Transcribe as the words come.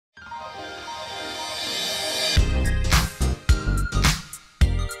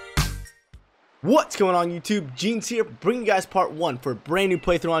What's going on YouTube? Jeans here, bringing you guys part 1 for a brand new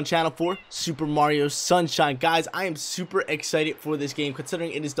playthrough on channel 4, Super Mario Sunshine. Guys, I am super excited for this game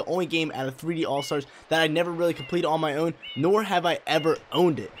considering it is the only game out of 3D All-Stars that I never really completed on my own, nor have I ever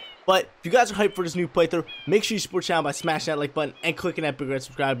owned it. But if you guys are hyped for this new playthrough, make sure you support the channel by smashing that like button and clicking that big red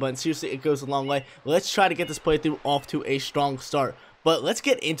subscribe button. Seriously, it goes a long way. Let's try to get this playthrough off to a strong start. But let's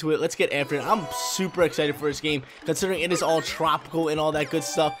get into it. Let's get after it. I'm super excited for this game, considering it is all tropical and all that good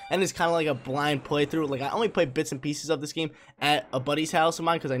stuff. And it's kind of like a blind playthrough. Like, I only played bits and pieces of this game at a buddy's house of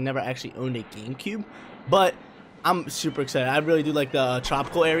mine, because I never actually owned a GameCube. But I'm super excited. I really do like the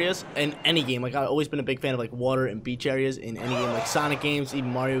tropical areas in any game. Like, I've always been a big fan of like water and beach areas in any game, like Sonic games,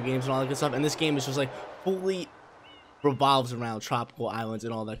 even Mario games and all that good stuff. And this game is just like fully revolves around tropical islands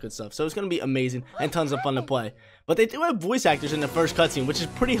and all that good stuff. So it's going to be amazing and tons of fun to play. But they do have voice actors in the first cutscene, which is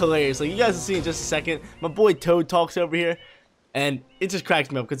pretty hilarious. Like, you guys will see in just a second. My boy Toad talks over here, and it just cracks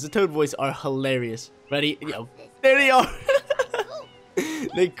me up because the Toad voice are hilarious. Ready? Yo, there they are.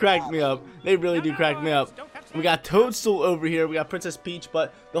 They crack me up. They really do crack me up. We got Toadstool over here. We got Princess Peach.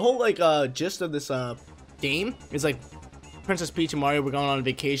 But the whole like gist of this game is like Princess Peach and Mario, we're going on a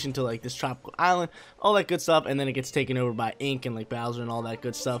vacation to like this tropical island, all that good stuff, and then it gets taken over by Ink and like Bowser and all that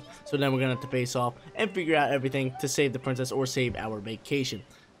good stuff. So then we're gonna have to face off and figure out everything to save the princess or save our vacation.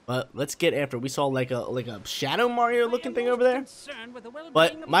 But let's get after it. We saw like a Shadow Mario looking thing over there.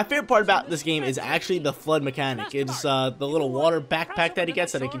 But my favorite part about this game is actually the flood mechanic. It's the little water backpack that he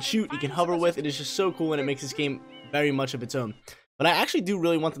gets that he can shoot, he can hover with. It is just so cool, and it makes this game very much of its own. But I actually do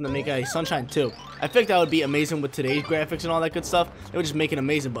really want them to make a Sunshine 2. I think that would be amazing with today's graphics and all that good stuff. It would just make it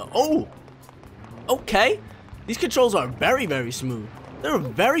amazing. But, oh! Okay. These controls are very, very smooth. They're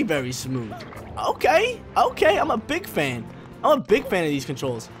very, very smooth. Okay. Okay. I'm a big fan. I'm a big fan of these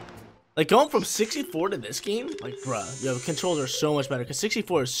controls. Like, going from 64 to this game, like, bruh, yo, the controls are so much better, because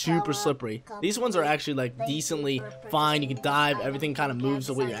 64 is super slippery. These ones are actually, like, decently fine. You can dive, everything kind of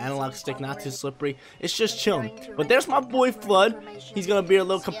moves with your analog stick, not too slippery. It's just chilling. But there's my boy Flood. He's going to be a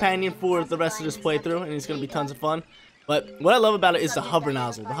little companion for the rest of this playthrough, and it's going to be tons of fun. But what I love about it is the hover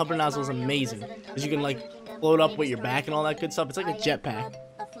nozzle. The hover nozzle is amazing, because you can, like, float up with your back and all that good stuff. It's like a jetpack.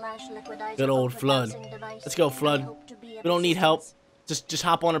 Good old Flood. Let's go, Flood. We don't need help. Just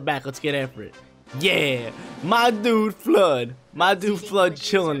hop on her back. Let's get after it. Yeah, my dude Flood. My dude Flood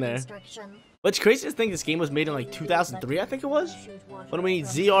chilling there. What's crazy to think this game was made in like 2003, I think it was. What do we need?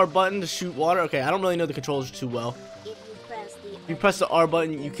 ZR button to shoot water? Okay, I don't really know the controls too well. If you press the R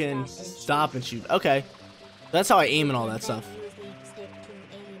button, you can stop and shoot. Okay, that's how I aim and all that stuff.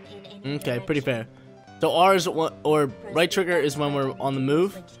 Okay, pretty fair. So R is or right trigger is when we're on the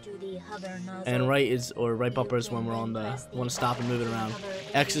move. And right bumper is when we're on the want to stop and move it around.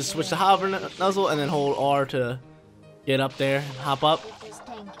 X is switch to hover nozzle, and then hold R to get up there and hop up.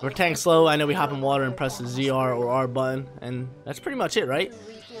 We're tank slow. I know we hop in water and press the ZR or R button, and that's pretty much it, right?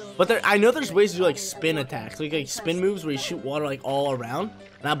 But I know there's ways to do like spin attacks, like spin moves where you shoot water like all around.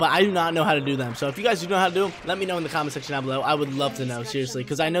 But I do not know how to do them. So if you guys do know how to do them, let me know in the comment section down below. I would love to know, seriously,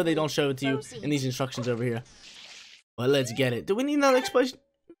 because I know they don't show it to you in these instructions over here. But let's get it. Do we need another explanation?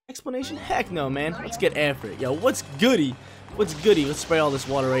 Heck no, man. Let's get after it. Yo, what's goody? What's goody? Let's spray all this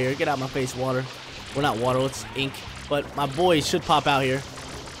water right here. Get out my face, water. Well, not water, it's ink. But my boy should pop out here.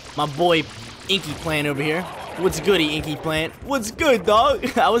 My boy Inky Plant over here. What's goody, Inky Plant? What's good,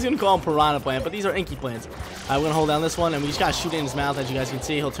 dog? I was gonna call him Piranha Plant, but these are Inky Plants. Alright, we're gonna hold down this one, and we just gotta shoot it in his mouth. As you guys can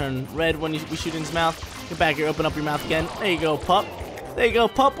see, he'll turn red when we shoot in his mouth. Get back here, open up your mouth again. There you go, pup. There you go,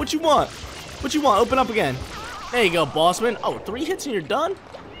 pup. What you want? What you want? Open up again. There you go, bossman. Oh, 3 hits and you're done?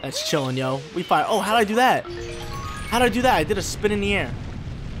 That's chilling, yo. We fire. Oh, how did I do that? How did I do that? I did a spin in the air.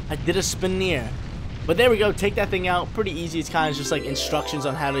 I did a spin in the air. But there we go. Take that thing out. Pretty easy. It's kind of just like instructions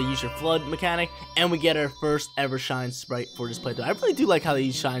on how to use your flood mechanic. And we get our first ever shine sprite for this playthrough. I really do like how they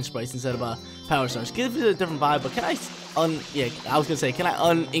use shine sprites instead of power stars. Gives it a different vibe. But can I yeah, I was going to say, can I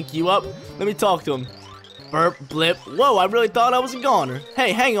un-ink you up? Let me talk to him. Burp, blip. Whoa, I really thought I was a goner.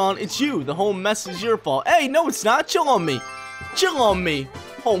 Hey, hang on. It's you. The whole mess is your fault. Hey, no, it's not. Chill on me. Chill on me.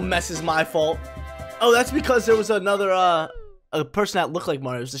 Whole mess is my fault. Oh, that's because there was another a person that looked like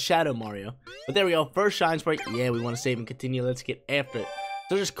Mario. It was the Shadow Mario. But there we go. First shine sprite. Yeah, we want to save and continue. Let's get after it.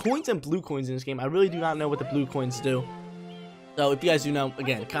 So there's coins and blue coins in this game. I really do not know what the blue coins do. So if you guys do know,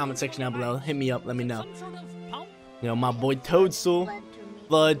 again, comment section down below. Hit me up. Let me know. You know, my boy Toadstool,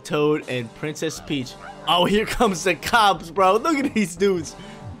 Flood, Toad, and Princess Peach. Oh, here comes the cops, bro. Look at these dudes.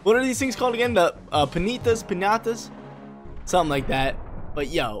 What are these things called again? The pinatas? Something like that. But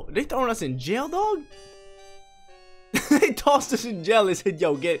yo, they throwing us in jail, dog? They tossed us in jail. They said,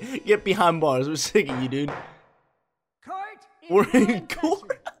 yo, get behind bars. We're sick of you, dude. We're in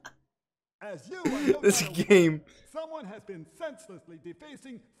court. As you are no This doubt game. aware, someone has been senselessly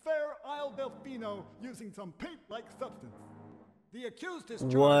defacing fair Isle Delfino using some paint-like substance. The accused is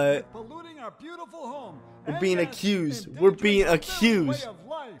charged with polluting our beautiful home. We're being accused. We're being accused.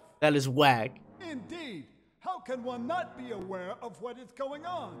 That is whack. Indeed. How can one not be aware of what is going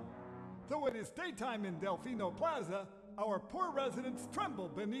on? Though it is daytime in Delfino Plaza, our poor residents tremble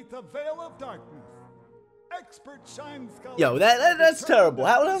beneath a veil of darkness. Expert shine scholars. Yo, that's terrible.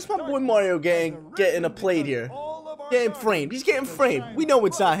 How's my boy Mario getting a plate here? Getting framed. He's getting framed. We know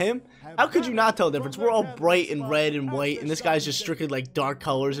it's not him. How could you not tell the difference? We're all bright and red and white, and this guy's just strictly like dark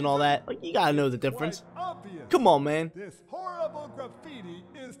colors and all that. Like, you gotta know the difference. Come on, man. This horrible graffiti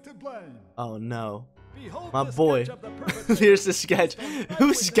is to blame. Oh no. My boy. Here's the sketch.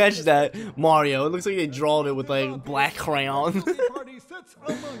 Who sketched that? Mario. It looks like they drawn it with like black crayon.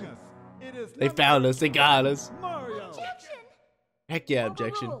 They found us. They got us. Objection! Heck yeah,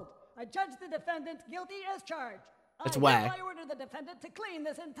 objection. I judge the defendant guilty as charged. That's whack. I order the defendant to clean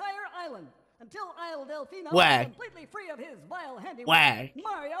this entire island until Isle Delfino Whack. is completely free of his vile handiwork. Whack.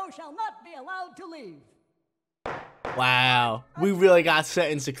 Mario shall not be allowed to leave. Wow. We really got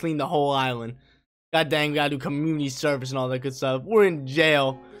sentenced to clean the whole island. God dang, we gotta do community service and all that good stuff. We're in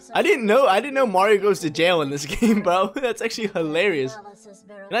jail. I didn't know Mario goes to jail in this game, bro. That's actually hilarious.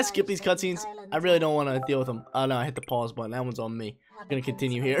 Can I skip these cutscenes? I really don't want to deal with them. Oh no, I hit the pause button. That one's on me. I'm gonna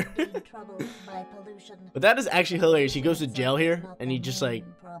continue here. But that is actually hilarious. He goes to jail here, and he just like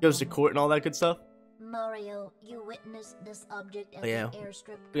goes to court and all that good stuff. Mario, you witnessed this object at Yeah, the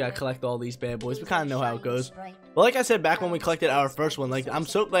airstrip. we gotta collect all these bad boys. We kind of know how it goes. Well, like I said back when we collected our first one, like I'm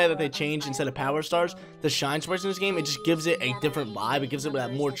so glad that they changed instead of power stars to shine stars in this game. It just gives it a different vibe. It gives it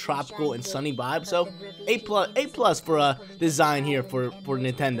that more tropical and sunny vibe. So A plus for design here for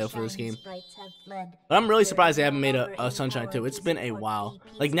Nintendo for this game. But I'm really surprised they haven't made a Sunshine 2. It's been a while.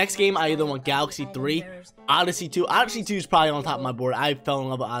 Like next game, I either want Galaxy 3, Odyssey 2. Odyssey 2 is probably on top of my board. I fell in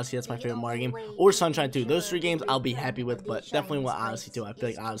love with Odyssey. That's my favorite Mario game. Or Sunshine 2. Those three games I'll be happy with, but definitely want Odyssey 2. I feel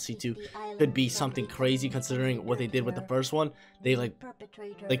like Odyssey 2 could be something crazy considering what they did with the first one. They like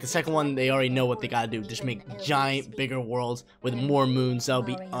the second one, they already know what they gotta do. Just make giant, bigger worlds with more moons. That'll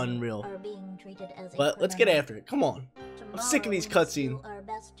be unreal. But let's get after it. Come on. I'm sick of these cutscenes.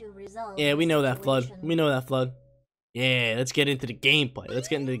 Yeah, we know that, Flood. We know that, Flood. Yeah, let's get into the gameplay. Let's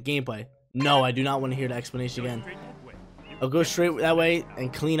get into the gameplay. No, I do not want to hear the explanation again. I'll go straight that way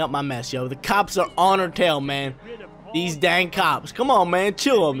and clean up my mess, yo. The cops are on our tail, man. These dang cops. Come on, man.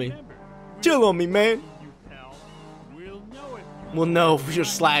 Chill on me. Chill on me, man. We'll know if you're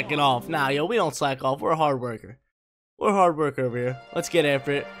slacking off. Nah, yo, we don't slack off. We're a hard worker. We're a hard worker over here. Let's get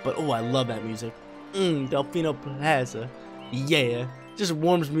after it. But, oh, I love that music. Delfino Plaza. Yeah. Just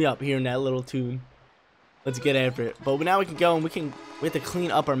warms me up hearing that little tune. Let's get after it. But now we can go and we have to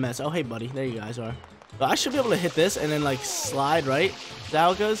clean up our mess. Oh, hey, buddy. There you guys are. So I should be able to hit this and then, like, slide, right? Is that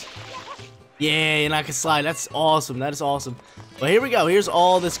how it goes? Yeah, and I can slide. That's awesome. That is awesome. But here we go. Here's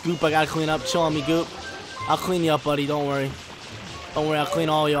all this goop I gotta clean up. Chill on me, goop. I'll clean you up, buddy. Don't worry. Don't worry. I'll clean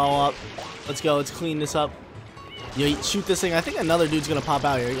all y'all up. Let's go. Let's clean this up. Yo, shoot this thing. I think another dude's gonna pop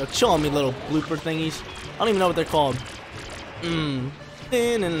out here. Yo, chill on me, little blooper thingies. I don't even know what they're called. Chill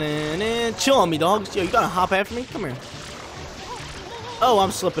on me, dogs. Yo, you gotta hop after me? Come here. Oh,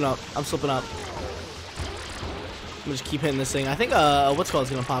 I'm slipping up. I'm slipping up. I'm gonna just keep hitting this thing. I think, what's called is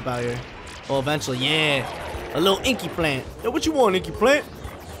gonna pop out here. Well, eventually, yeah. A little inky plant. Yo, what you want, inky plant?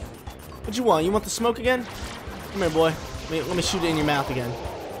 What you want? You want the smoke again? Come here, boy. Let me shoot it in your mouth again.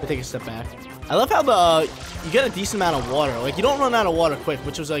 Let me take a step back. I love how you get a decent amount of water. Like, you don't run out of water quick,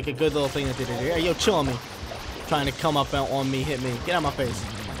 which was like a good little thing that they did here. Yo, chill on me. Trying to come up on me, hit me. Get out of my face.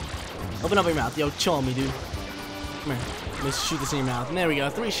 Open up your mouth. Yo, chill on me, dude. Come here. Let me shoot this in your mouth. And there we go.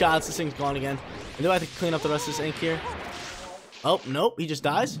 3 shots. This thing's gone again. And do I have to clean up the rest of this ink here? Oh, nope. He just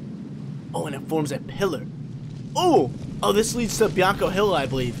dies. Oh, and it forms a pillar. Oh! Oh, this leads to Bianco Hill, I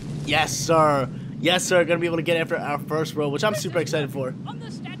believe. Yes, sir. Yes, sir. Gonna be able to get after our first row, which I'm super excited for.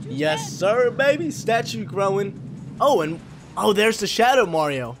 Yes, sir, baby. Statue growing. Oh, and oh, there's the Shadow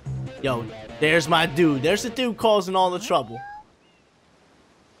Mario. Yo, there's my dude. There's the dude causing all the trouble.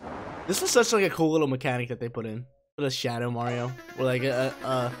 This is such like a cool little mechanic that they put in for the Shadow Mario, or like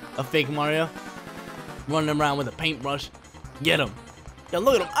a fake Mario running around with a paintbrush. Get him. Yo,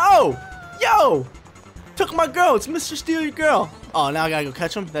 look at him. Oh, yo, took my girl. It's Mr. Steal Your Girl. Oh, now I gotta go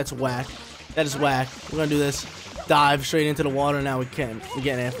catch him. That's whack. That is whack. We're gonna do this. Dive straight into the water. Now we can. We're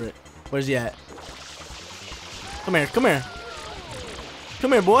getting after it. Where's he at? Come here. Come here.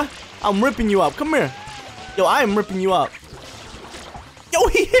 Come here, boy. I'm ripping you up. Come here. Yo, I am ripping you up. Yo,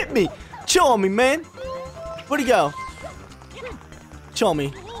 he hit me. Chill on me, man. Where'd he go? Chill on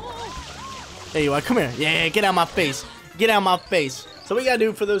me. There you are. Come here. Yeah, get out of my face. Get out of my face. So what you gotta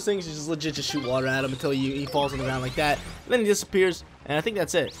do for those things is just legit just shoot water at him until he falls on the ground like that. And then he disappears. And I think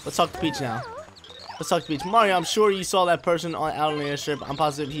that's it. Let's talk to Peach now. Let's talk to Peach. Mario, I'm sure you saw that person out on the airstrip. I'm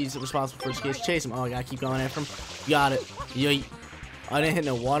positive he's responsible for this case. Chase him. Oh, I gotta keep going after him. Got it. Yeet. Oh, I didn't hit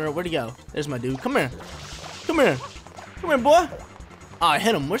no water. Where'd he go? There's my dude. Come here. Come here. Come here, boy. Oh, I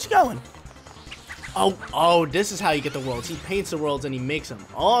hit him. Where's he going? Oh, this is how you get the worlds. He paints the worlds and he makes them.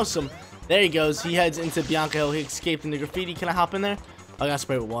 Awesome. There he goes. He heads into Bianco Hill. He escaped into graffiti. Can I hop in there? Oh, I gotta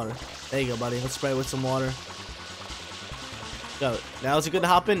spray it with water. There you go, buddy. Let's spray it with some water. Go. Now is it good to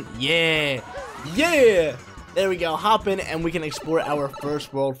hop in? Yeah. Yeah. There we go. Hop in and we can explore our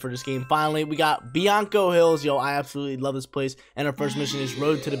first world for this game. Finally, we got Bianco Hills. Yo, I absolutely love this place. And our first mission is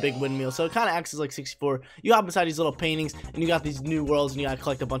Road to the Big Windmill. So it kind of acts as like 64. You hop inside these little paintings and you got these new worlds and you gotta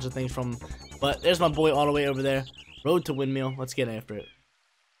collect a bunch of things from them. But there's my boy all the way over there. Road to Windmill. Let's get after it.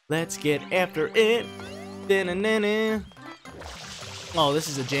 Let's get after it. Da-na-na-na. Oh, this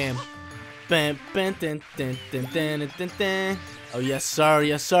is a jam. Oh, yes, sir.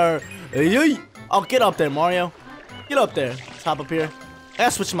 Yes, sir. Oh, get up there, Mario. Get up there. Let's hop up here. I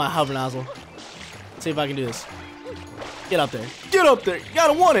gotta switch to my hover nozzle. Let's see if I can do this. Get up there. Get up there. You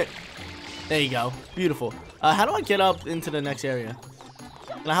gotta want it. There you go. Beautiful. How do I get up into the next area?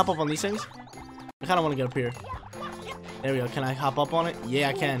 Can I hop up on these things? I kind of want to get up here. There we go. Can I hop up on it? Yeah,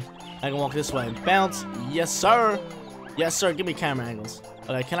 I can. I can walk this way. Bounce. Yes, sir. Yes, sir. Give me camera angles.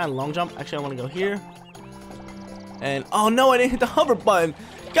 Okay, can I long jump? Actually, I want to go here. And, oh, no, I didn't hit the hover button.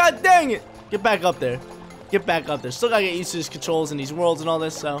 God dang it. Get back up there. Get back up there. Still got to get used to these controls and these worlds and all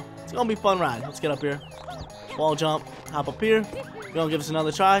this, so it's going to be a fun ride. Let's get up here. Wall jump. Hop up here. You're going to give us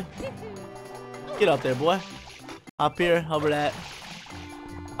another try. Get up there, boy. Hop here. Hover that.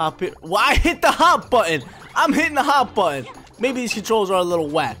 Hop here. Well, I hit the hop button. I'm hitting the hop button. Maybe these controls are a little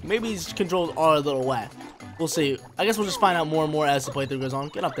whack. Maybe these controls are a little whack. We'll see. I guess we'll just find out more and more as the playthrough goes on.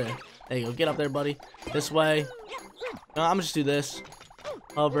 Get up there. There you go. Get up there, buddy. This way. No, I'm gonna just do this.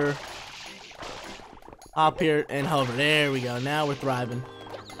 Hover. Hop here and hover. There we go. Now we're thriving.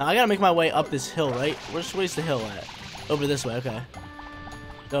 Now I gotta make my way up this hill, right? Where's the hill at? Over this way. Okay.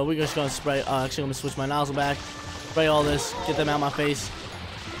 So we're just gonna spray. Actually, I'm gonna switch my nozzle back. Spray all this. Get them out of my face.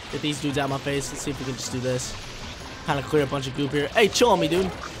 Get these dudes out of my face. Let's see if we can just do this. Kind of clear a bunch of goop here. Hey, chill on me, dude.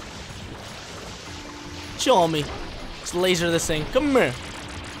 Chill on me. Let's laser this thing. Come here.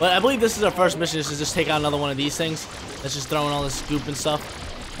 But I believe this is our first mission, is to just take out another one of these things. That's just throwing all this goop and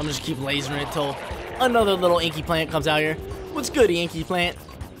stuff. I'm gonna just keep lasering it till another little inky plant comes out here. What's good, inky plant?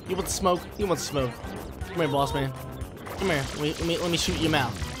 You want the smoke? You want the smoke? Come here, boss man. Come here. Let me shoot your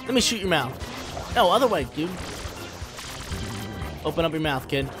mouth. Let me shoot your mouth. No, other way, dude. Open up your mouth,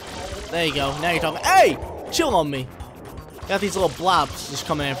 kid. There you go. Now you're talking. Hey! Chill on me. Got these little blobs just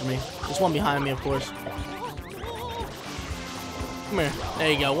coming after me. There's one behind me, of course. Come here.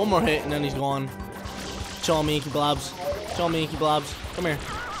 There you go. One more hit, and then he's gone. Chill on me, inky blobs. Chill on me, inky blobs. Come here.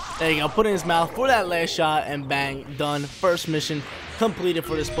 There you go. Put it in his mouth for that last shot, and bang. Done. First mission completed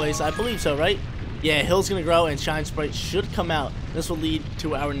for this place. I believe so, right? Yeah, Hill's gonna grow, and Shine Sprite should come out. This will lead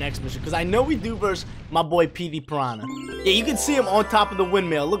to our next mission, because I know we do versus my boy PD Piranha. Yeah, you can see him on top of the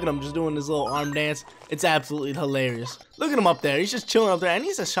windmill. Look at him just doing this little arm dance. It's absolutely hilarious. Look at him up there. He's just chilling up there, and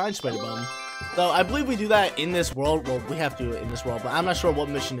he's a Shine Sprite above him. So I believe we do that in this world. Well, we have to do it in this world, but I'm not sure what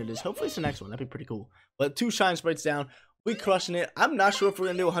mission it is. Hopefully it's the next one. That'd be pretty cool. But 2 Shine Sprites down. We crushing it. I'm not sure if we're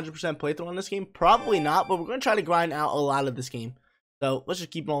gonna do 100% playthrough on this game. Probably not, but we're gonna try to grind out a lot of this game. So let's just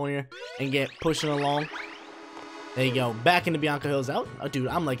keep rolling here and get pushing along. There you go. Back into Bianco Hills out. Oh, dude,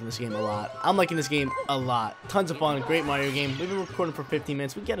 I'm liking this game a lot. I'm liking this game a lot. Tons of fun. Great Mario game. We've been recording for 15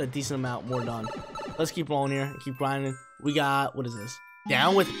 minutes. We get a decent amount more done. Let's keep rolling here and keep grinding. We got, what is this?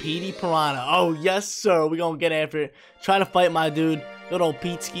 Down with PD Piranha. Oh, yes, sir. We're going to get after it. Try to fight my dude. Good old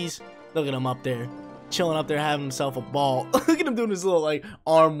Pete Skis. Look at him up there. Chilling up there, having himself a ball. Look at him doing this little, like,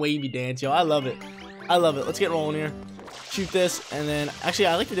 arm wavy dance, yo. I love it. I love it. Let's get rolling here. Shoot this, and then, actually,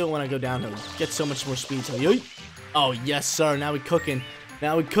 I like to do it when I go downhill. Get so much more speed. So, yo. Oh, yes, sir. Now we cooking.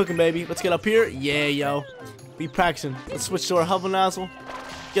 Now we cooking, baby. Let's get up here. Yeah, yo. Be practicing. Let's switch to our hover nozzle.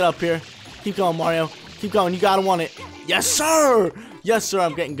 Get up here. Keep going, Mario. Keep going. You gotta want it. Yes, sir. Yes, sir.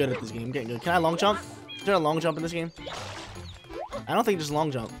 I'm getting good at this game. I'm getting good. Can I long jump? Is there a long jump in this game? I don't think there's a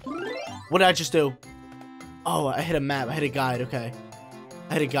long jump. What did I just do? Oh, I hit a map. I hit a guide. Okay.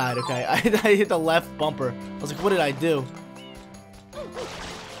 I hit a guide. Okay. I hit the left bumper. I was like, what did I do?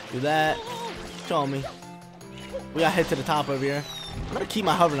 Do that. Show me. We got hit to the top over here. I'm gonna keep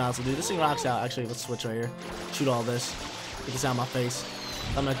my hover nozzle, dude. This thing rocks out. Actually, let's switch right here. Shoot all this. Get this out of my face.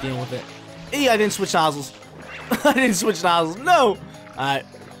 I'm not dealing with it. Hey, I didn't switch nozzles. I didn't switch nozzles. No. Alright.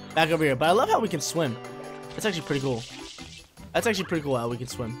 Back over here. But I love how we can swim. That's actually pretty cool. That's actually pretty cool how we can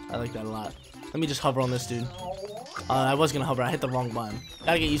swim. I like that a lot. Let me just hover on this dude. I was gonna hover. I hit the wrong button.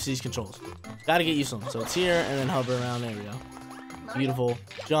 Gotta get used to these controls. Gotta get used to them. So it's here and then hover around. There we go. Beautiful.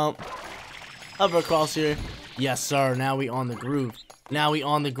 Jump. Hover across here. Yes, sir. Now we on the groove. Now we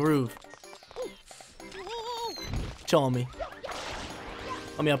on the groove. Chill on me.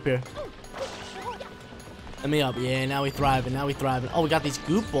 Let me up here. Let me up. Yeah, now we thriving. Now we thriving. Oh, we got these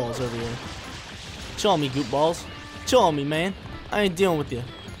goop balls over here. Chill on me, goop balls. Chill on me, man. I ain't dealing with you.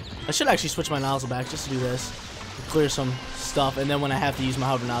 I should actually switch my nozzle back just to do this. Clear some stuff, and then when I have to use my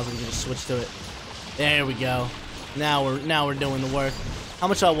hover nozzle, we can just switch to it. There we go. Now we're doing the work. How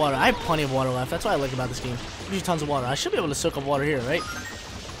much water? I have plenty of water left. That's what I like about this game. Gives you tons of water. I should be able to soak up water here, right?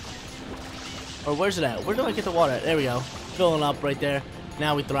 Or where's it at? Where do I get the water at? There we go. Filling up right there.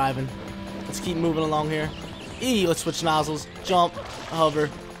 Now we thriving. Let's keep moving along here. E, let's switch nozzles. Jump, hover,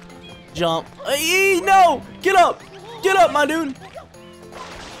 jump. E, no! Get up! Get up, my dude!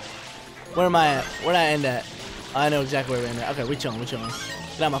 Where am I at? Where'd I end at? I know exactly where we're at. Okay, we chilling, we chilling.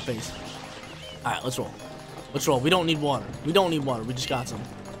 Get out of my face. Alright, let's roll. Let's roll. We don't need water. We don't need water. We just got some.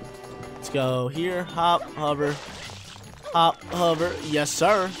 Let's go here. Hop, hover. Hop, hover. Yes,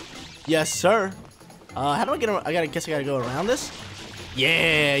 sir. Yes, sir. How do I get around? I guess I gotta go around this?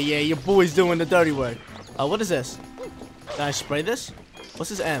 Yeah, your boy's doing the dirty work. What is this? Can I spray this?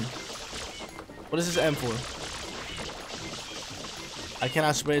 What's this M? What is this M for? I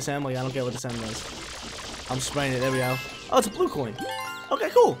cannot spray this M. Like, I don't get what this M does. I'm spraying it. There we go. Oh, it's a blue coin. Okay,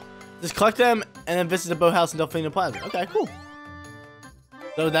 cool. Just collect them and then visit the boathouse in Delfino Plaza. Okay, cool.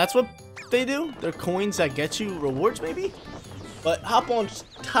 So that's what they do? They're coins that get you rewards, maybe? But hop on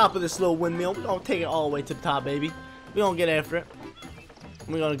top of this little windmill. We're gonna take it all the way to the top, baby. We're gonna get after it.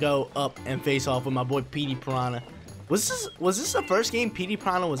 We're gonna go up and face off with my boy Petey Piranha. Was this the first game Petey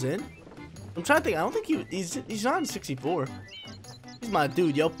Piranha was in? I'm trying to think. I don't think he's not in 64. He's my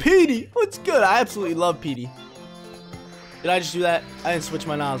dude, yo. Petey, what's good? I absolutely love Petey. Did I just do that? I didn't switch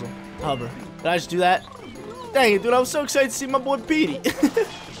my nozzle. Hover. Did I just do that? Dang it, dude. I was so excited to see my boy Petey.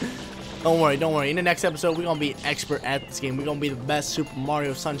 Don't worry, don't worry. In the next episode, we're gonna be expert at this game. We're gonna be the best Super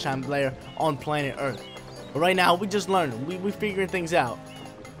Mario Sunshine player on planet Earth. But right now, we just learning. We figuring things out.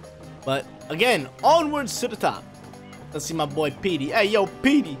 But again, onwards to the top. Let's see my boy Petey. Hey, yo,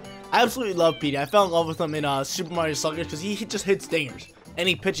 Petey. I absolutely love Petey. I fell in love with him in Super Mario Suckers because he just hits dingers and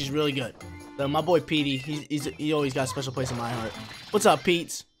he pitches really good. So my boy Petey, he always got a special place in my heart. What's up,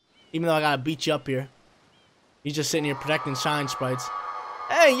 Pete's? Even though I gotta beat you up here, he's just sitting here protecting Shine Sprites.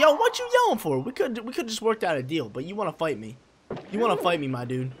 Hey, yo, what you yelling for? We could just worked out a deal, but you want to fight me? You want to fight me, my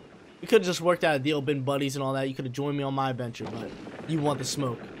dude? We could have just worked out a deal, been buddies and all that. You could have joined me on my adventure, but you want the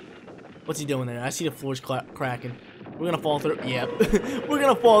smoke. What's he doing there? I see the floor's cracking. We're gonna fall through. Yep. We're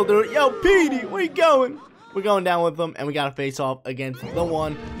gonna fall through. Yo, Petey, where you going? We're going down with them, and we gotta face off against the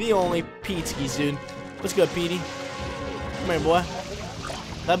one, the only Peteskis, dude. What's good, Petey? Come here, boy.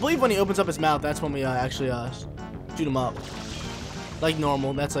 I believe when he opens up his mouth, that's when we actually shoot him up. Like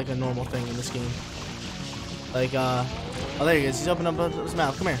normal. That's like a normal thing in this game. Like, oh, there he is. He's opening up his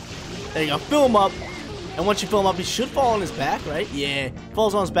mouth. Come here. There you go. Fill him up. And once you fill him up, he should fall on his back, right? Yeah.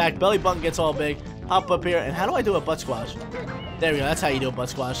 Falls on his back. Belly button gets all big. Hop up here. And how do I do a butt squash? There we go. That's how you do a butt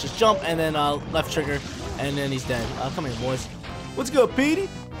squash. Just jump and then left trigger. And then he's dead. Come here, boys. What's good, Petey?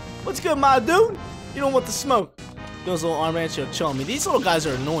 What's good, my dude? You don't want the smoke. Those little arm ants, chill on me. These little guys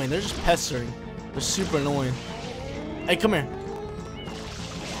are annoying. They're just pestering. They're super annoying. Hey, come here.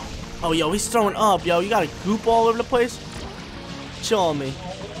 Oh, yo, he's throwing up, yo. You got a goop all over the place? Chill on me.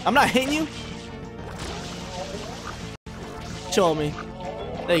 I'm not hitting you. Chill on me.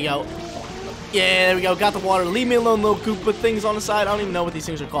 There you go. Yeah, there we go. Got the water. Leave me alone, little goop with things on the side. I don't even know what these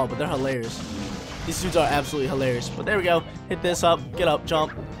things are called, but they're hilarious. These dudes are absolutely hilarious. But there we go. Hit this up. Get up.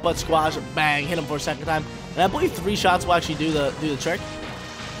 Jump. Butt squash. Bang. Hit him for a second time. And I believe 3 shots will actually do the trick.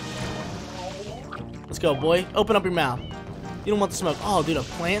 Let's go, boy. Open up your mouth. You don't want the smoke. Oh, dude, a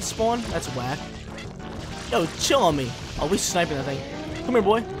plant spawn? That's whack. Yo, chill on me. Oh, we sniping that thing. Come here,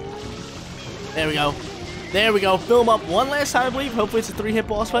 boy. There we go. There we go. Fill him up one last time, I believe. Hopefully it's a 3-hit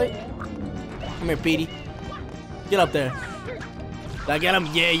boss fight. Come here, Petey. Get up there. Did I get him?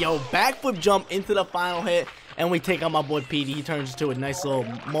 Yeah, yo. Backflip jump into the final hit. And we take out my boy Petey. He turns into a nice little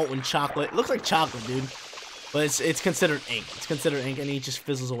molten chocolate. It looks like chocolate, dude. But it's considered ink. It's considered ink, and he just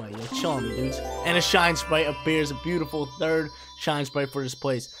fizzles away. Yo, chill on me, dudes. And a Shine Sprite appears. A beautiful 3rd Shine Sprite for this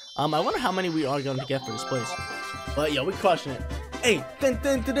place. I wonder how many we are going to get for this place. But, yo, we're crushing it. Hey, there's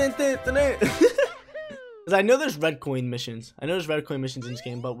Because I know there's red coin missions. I know there's red coin missions in this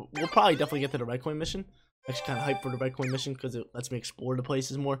game, but we'll probably definitely get to the red coin mission. Actually kind of hyped for the red coin mission because it lets me explore the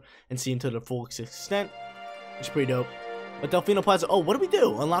places more and see them to the full extent. Which is pretty dope. But Delfino Plaza, oh, what do we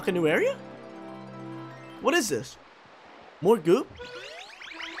do? Unlock a new area? What is this? More goop?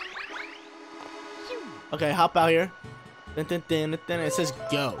 Okay, hop out here. It says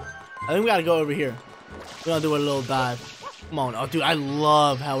go. I think we gotta go over here. We're gonna do a little dive. Come on. Oh, dude, I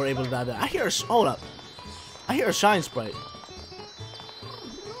love how we're able to dive there. I hear a... Hold up. I hear a shine sprite.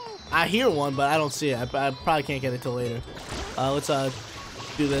 I hear one, but I don't see it. I probably can't get it till later. Let's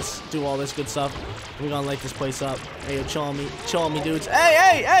do this. Do all this good stuff. We're gonna light this place up. Hey, yo, chill on me, dudes. Hey,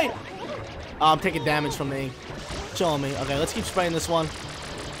 hey, hey! Oh, I'm taking damage from the ink. Chill on me. Okay, let's keep spraying this one.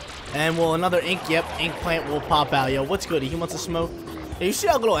 And will another ink, yep, ink plant will pop out. Yo, what's good? He wants to smoke. Hey, you see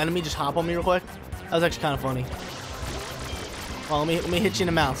that little enemy just hop on me real quick? That was actually kind of funny. Well, let me hit you in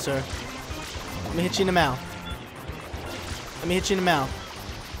the mouth, sir. Let me hit you in the mouth. Let me hit you in the mouth.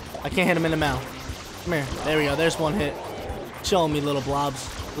 I can't hit him in the mouth. Come here. There we go. There's one hit. Chill on me, little blobs.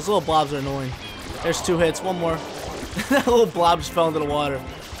 Those little blobs are annoying. There's 2 hits. One more. That little blob just fell into the water.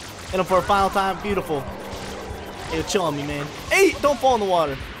 Hit him for a final time. Beautiful. Hey, chill on me, man. Hey, don't fall in the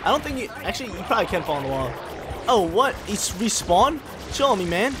water. I don't think you... Actually, you probably can fall in the water. Oh, what? He's respawned? Chill on me,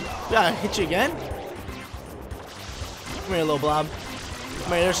 man. Yeah, hit you again. Come here, little blob.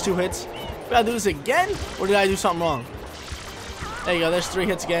 Come here, there's 2 hits. Did I do this again? Or did I do something wrong? There you go, there's 3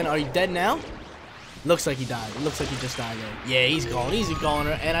 hits again. Are you dead now? Looks like he died. It looks like he just died there. Yeah, he's gone. He's a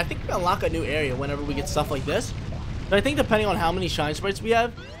goner. And I think we unlock a new area whenever we get stuff like this. But I think depending on how many shine sprites we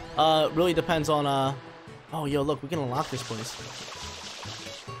have, really depends on, Oh, yo, look, we can unlock this place.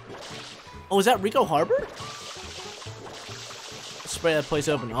 Oh, is that Rico Harbor? Spray that place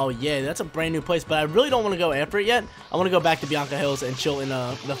open. Oh, yeah, that's a brand new place, but I really don't want to go after it yet. I want to go back to Bianco Hills and chill in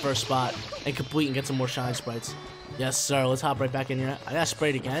the first spot and complete and get some more shine sprites. Yes, sir. Let's hop right back in here. I got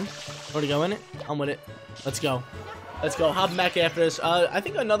sprayed again. Where to go in it? I'm with it. Let's go. Let's go. Hop back after this. I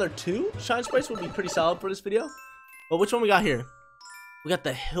think another 2 shine sprites would be pretty solid for this video. But which one we got here? We got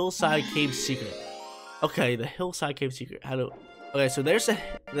the Hillside Cave Secret. Okay, the Hillside Cave Secret. How do... Okay, so there's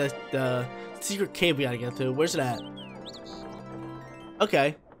the secret cave we gotta get to. Where's it at?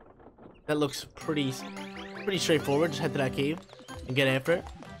 Okay. That looks pretty straightforward. Just head to that cave and get after it.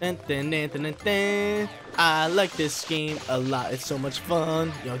 Dun, dun, dun, dun, dun, dun. I like this game a lot. It's so much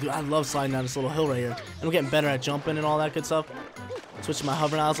fun. Yo, dude, I love sliding down this little hill right here. And I'm getting better at jumping and all that good stuff. Switching my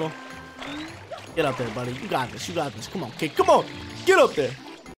hover nozzle. Get up there, buddy. You got this. You got this. Come on, kid. Come on. Get up there.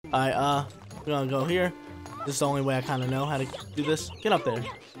 Alright, we're gonna go here. This is the only way I kind of know how to do this. Get up there.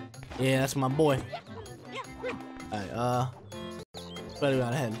 Yeah, that's my boy. Alright, where do we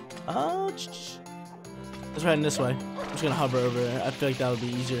gotta head? Let's head this way. I'm just gonna hover over there. I feel like that would be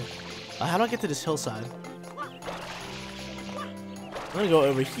easier. How do I get to this hillside? I'm gonna go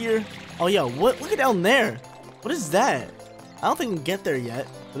over here. Oh yeah, what? Look at down there. What is that? I don't think we can get there yet,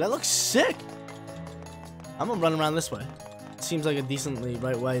 but that looks sick. I'm gonna run around this way. It seems like a decently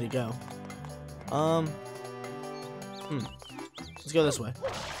right way to go. Let's go this way.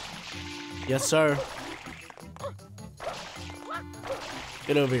 Yes, sir.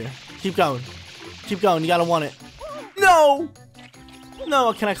 Get over here. Keep going. Keep going. You gotta want it. No!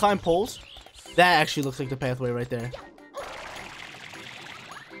 No, can I climb poles? That actually looks like the pathway right there.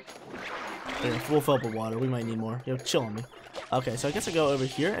 There, full fill up with water. We might need more. Yo, chill on me. Okay, so I guess I go over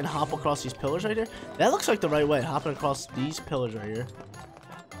here and hop across these pillars right here. That looks like the right way. Hopping across these pillars right here.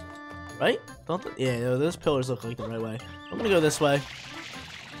 Right? Yeah, those pillars look like the right way. I'm gonna go this way.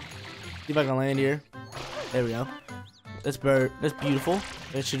 See if I can land here. There we go. That's beautiful.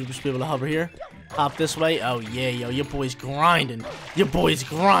 I should just be able to hover here. Hop this way. Oh yeah, yo, your boy's grinding. Your boy's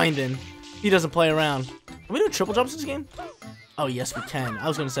grinding. He doesn't play around. Can we do triple jumps in this game? Oh yes, we can. I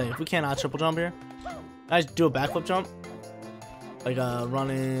was gonna say if we cannot triple jump here, guys, do a backflip jump. Like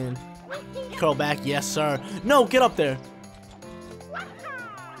running, curl back. Yes, sir. No, get up there.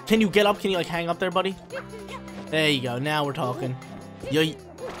 Can you get up? Can you like hang up there, buddy? There you go. Now we're talking. Yo, and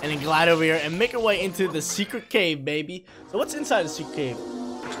then glide over here and make our way into the secret cave, baby. So what's inside the secret cave?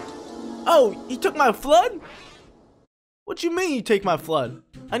 Oh, you took my flood? What you mean you take my flood?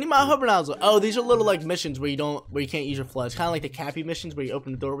 I need my hover nozzle. Oh, these are little like missions where you can't use your flood. It's kind of like the Cappy missions where you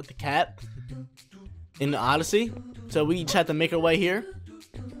open the door with the cat in the Odyssey. So we each have to make our way here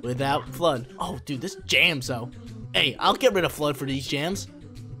without flood. Oh, dude, this jams though. Hey, I'll get rid of flood for these jams.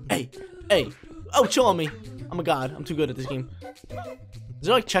 Hey, hey. Oh, chill on me. I'm a god. I'm too good at this game. Is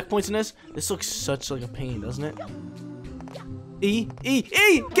there like checkpoints in this? This looks such like a pain, doesn't it? E!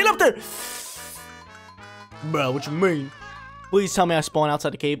 Get up there! Bro, what you mean? Please tell me I spawn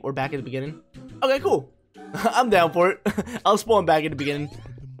outside the cave or back at the beginning. Okay, cool. I'm down for it. I'll spawn back in the beginning.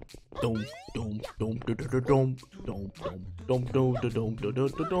 Dom, dom, dom, dom, dom, dom, dom, dom, dom, dom,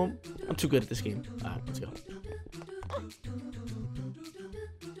 dom, dom. I'm too good at this game. Alright, let's go.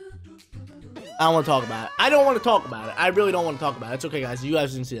 I don't want to talk about it. I don't want to talk about it. I really don't want to talk about it. It's okay, guys. You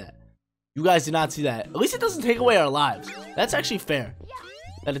guys didn't see that. You guys did not see that. At least it doesn't take away our lives. That's actually fair.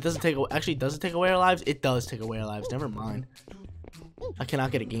 That it doesn't take away. Actually, does it take away our lives? It does take away our lives. Never mind. I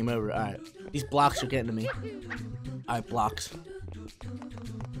cannot get a game over. Alright. These blocks are getting to me. Alright, blocks.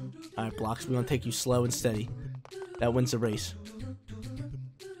 Alright, blocks. We're going to take you slow and steady. That wins the race.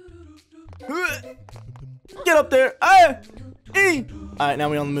 Get up there. Alright, now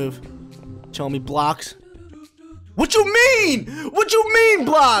we're on the move. Showing me blocks. What you mean? What you mean,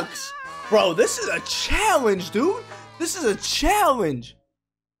 blocks? Bro, this is a challenge, dude. This is a challenge.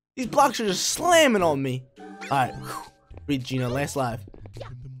 These blocks are just slamming on me. Alright. Read Gina, last live.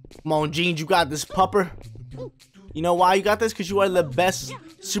 Come on, Gene, you got this, pupper. You know why you got this? Because you are the best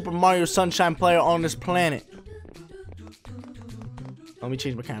Super Mario Sunshine player on this planet. Let me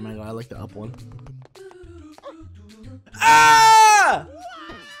change my camera angle. I like the up one. Ah!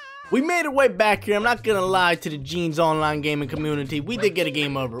 We made our way back here. I'm not gonna lie to the Gene's online gaming community. We did get a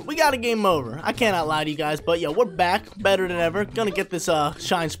game over. We got a game over. I cannot lie to you guys, but yo, we're back, better than ever. Gonna get this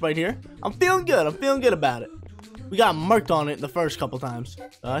shine sprite here. I'm feeling good. I'm feeling good about it. We got murked on it the first couple times.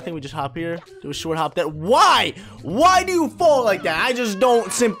 I think we just hop here. Do a short hop there. Why? Why do you fall like that?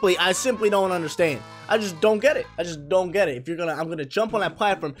 I simply don't understand. I just don't get it. I just don't get it. If I'm gonna jump on that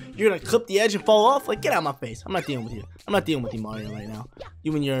platform, you're gonna clip the edge and fall off. Like, get out of my face. I'm not dealing with you. I'm not dealing with you, Mario, right now.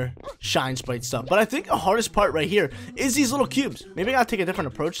 You and your shine sprite stuff. But I think the hardest part right here is these little cubes. Maybe I gotta take a different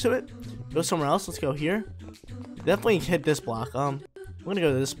approach to it. Go somewhere else. Let's go here. Definitely hit this block. I'm gonna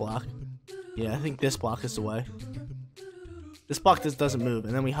go to this block. Yeah, I think this block is the way. This block just doesn't move,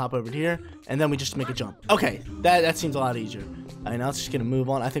 and then we hop over here, and then we just make a jump. Okay, that seems a lot easier. All right, now let's just gonna move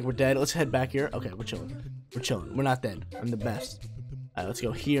on. I think we're dead. Let's head back here. Okay, we're chilling. We're chilling. We're not dead. I'm the best. All right, let's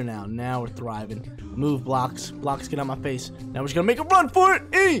go here now. Now we're thriving. Move, blocks. Blocks, get out my face. Now we're just gonna make a run for it.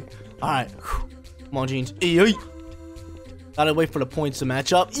 E! All right. Come on, Jeans. E! Gotta wait for the points to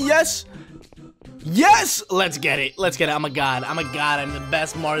match up. Yes! Yes! Let's get it. Let's get it. I'm a god. I'm a god. I'm the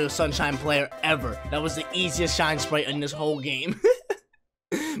best Mario Sunshine player ever. That was the easiest shine sprite in this whole game.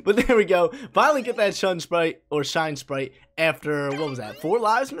 But there we go. Finally get that shine sprite after, what was that, 4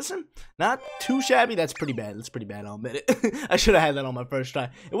 lives missing? Not too shabby. That's pretty bad. That's pretty bad, I'll admit it. I should have had that on my first try.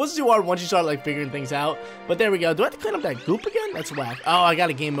 It wasn't too hard once you start like figuring things out. But there we go. Do I have to clean up that goop again? That's whack. Oh, I got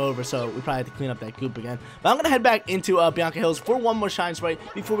a game over, so we probably have to clean up that goop again. But I'm going to head back into Bianco Hills for one more shine sprite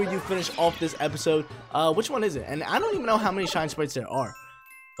before we do finish off this episode. Which one is it? And I don't even know how many shine sprites there are.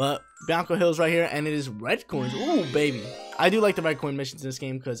 But Bianco Hills right here, and it is red coins. Ooh, baby. I do like the red coin missions in this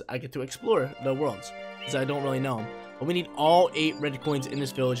game because I get to explore the worlds, because I don't really know them. But we need all 8 red coins in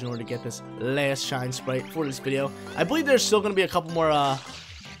this village in order to get this last shine sprite for this video. I believe there's still going to be a couple more,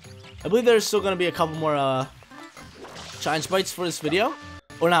 shine sprites for this video.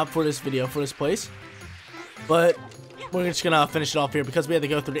 Or not for this video, for this place. But we're just going to finish it off here because we had to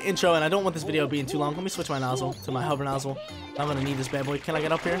go through the intro, and I don't want this video being too long. Let me switch my nozzle to my hover nozzle. I'm going to need this bad boy. Can I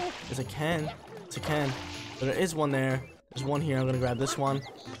get up here? Yes, I can. Yes, I can. But there is one there. There's one here. I'm going to grab this one.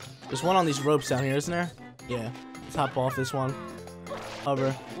 There's one on these ropes down here, isn't there? Yeah. Let's hop off this one.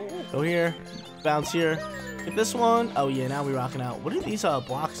 Hover. Go here. Bounce here. Get this one. Oh, yeah. Now we're rocking out. What do these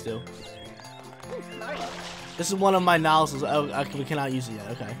blocks do? This is one of my nozzles. Oh, we cannot use it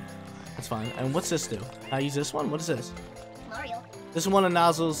yet. Okay. That's fine. And what's this do? Can I use this one? What is this? Mario. This is one of the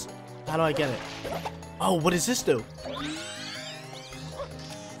nozzles. How do I get it? Oh, what does this do?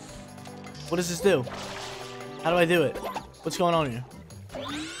 What does this do? How do I do it? What's going on here?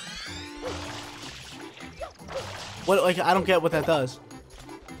 What, like, I don't get what that does.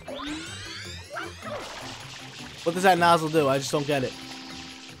 What does that nozzle do? I just don't get it.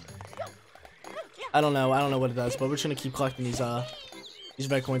 I don't know. I don't know what it does, but we're just gonna keep collecting these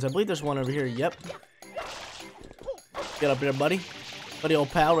red coins. I believe there's one over here. Yep. Get up here, buddy. Buddy, old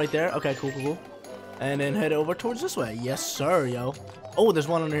pal, right there. Okay, cool, cool, cool. And then head over towards this way. Yes, sir, yo. Oh, there's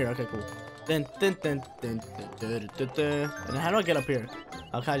one under here. Okay, cool. And how do I get up here?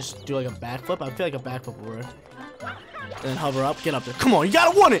 Can I just do like a backflip? I feel like a backflip would work. And then hover up, get up there. Come on, you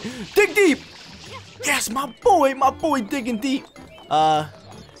gotta want it. Dig deep. Yes, my boy digging deep.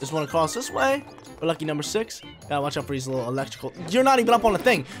 Just want to cross this way. We're lucky number 6. Gotta watch out for these little electrical. You're not even up on the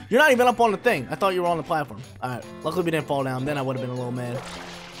thing. You're not even up on the thing. I thought you were on the platform. Alright. Luckily we didn't fall down. Then I would have been a little mad.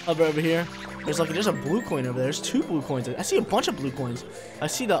 Over here. There's a blue coin over there. There's 2 blue coins. I see a bunch of blue coins. I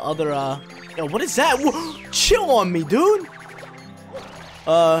see the other, yo, what is that? Whoa, chill on me, dude.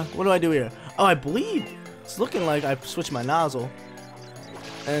 What do I do here? Oh, I believe It's looking like I switched my nozzle.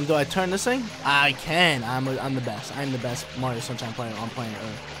 And do I turn this thing? I can. I'm the best. I'm the best Mario Sunshine player on planet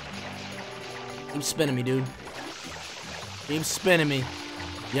Earth. Keep spinning me, dude. Keep spinning me.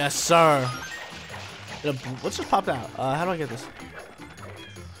 Yes, sir. What's just popped out? How do I get this?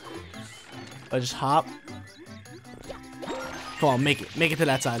 I just hop. Come on, make it. Make it to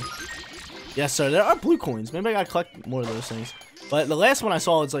that side. Yes, sir. There are blue coins. Maybe I gotta collect more of those things. But the last one I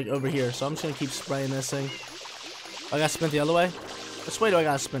saw is like over here. So I'm just gonna keep spraying this thing. I gotta spin it the other way. Which way do I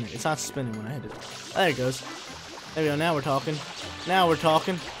gotta spin it? It's not spinning when I hit it. There it goes. There we go. Now we're talking. Now we're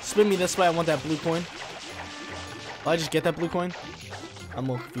talking. Spin me this way. I want that blue coin. Will I just get that blue coin? I'm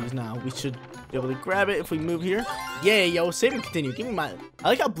a little confused now. We should be able to grab it if we move here. Yeah, yo. Save and continue. Give me my... I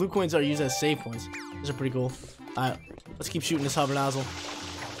like how blue coins are used as save points. These are pretty cool. Alright. Let's keep shooting this hover nozzle.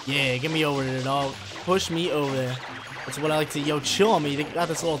 Yeah, get me over there, dog. Push me over there. That's what I like to... Yo, chill on me. They got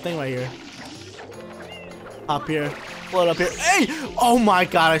this little thing right here. Hop here. Float up here. Hey! Oh my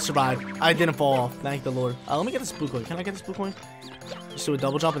god, I survived. I didn't fall off. Thank the Lord. Let me get this blue coin. Can I get this blue coin? Just do a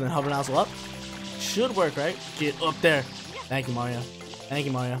double jump and then hover nozzle up. Should work, right? Get up there. Thank you, Mario. Thank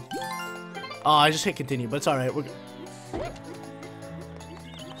you, Mario. Oh, I just hit continue, but it's alright. We're good. Oh,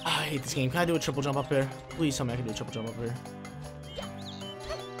 I hate this game. Can I do a triple jump up here? Please tell me I can do a triple jump up here.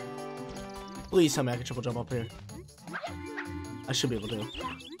 Please tell me I can triple jump up here. I should be able to.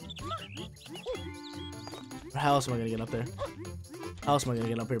 How else am I gonna get up there? How else am I gonna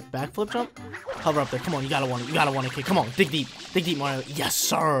get up here? Backflip jump? Hover up there. Come on, you gotta want it. You gotta want it, kid. Come on, dig deep. Dig deep, Mario. Yes,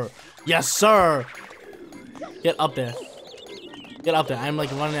 sir. Yes, sir. Get up there. Get up there. I'm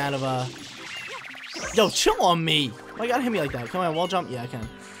like running out of Yo, chill on me. Why you gotta hit me like that? Can I wall jump? Yeah, I can.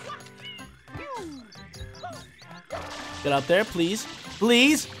 Get up there, please.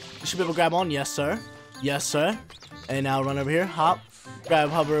 Please. You should be able to grab on. Yes, sir. Yes, sir. And now run over here. Hop. Grab,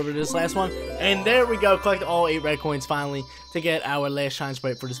 hover over to this last one. And there we go. Collect all 8 red coins finally to get our last shine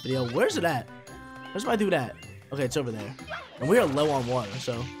sprite for this video. Where's it at? Where's my dude at? Okay, it's over there. And we are low on water,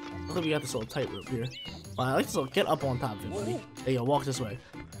 so I think we got this little tightrope here. I like this little, get up on top of it, buddy. There you go, walk this way.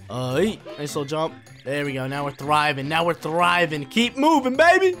 Nice little jump. There we go. Now we're thriving. Now we're thriving. Keep moving,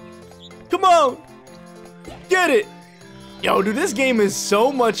 baby. Come on. Get it. Yo, dude, this game is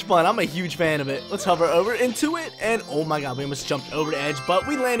so much fun. I'm a huge fan of it. Let's hover over into it. And oh my god, we almost jumped over the edge. But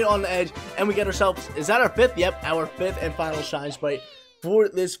we landed on the edge. And we get ourselves, is that our 5th? Yep, our 5th and final shine sprite for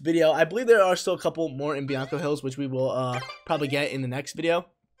this video. I believe there are still a couple more in Bianco Hills, which we will probably get in the next video.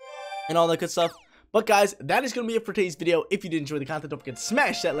 And all that good stuff. But guys, that is going to be it for today's video. If you did enjoy the content, don't forget to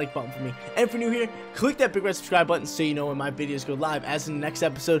smash that like button for me. And if you're new here, click that big red subscribe button so you know when my videos go live. As in the next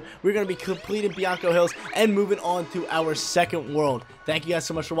episode, we're going to be completing Bianco Hills and moving on to our 2nd world. Thank you guys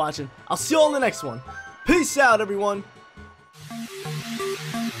so much for watching. I'll see you all in the next one. Peace out, everyone.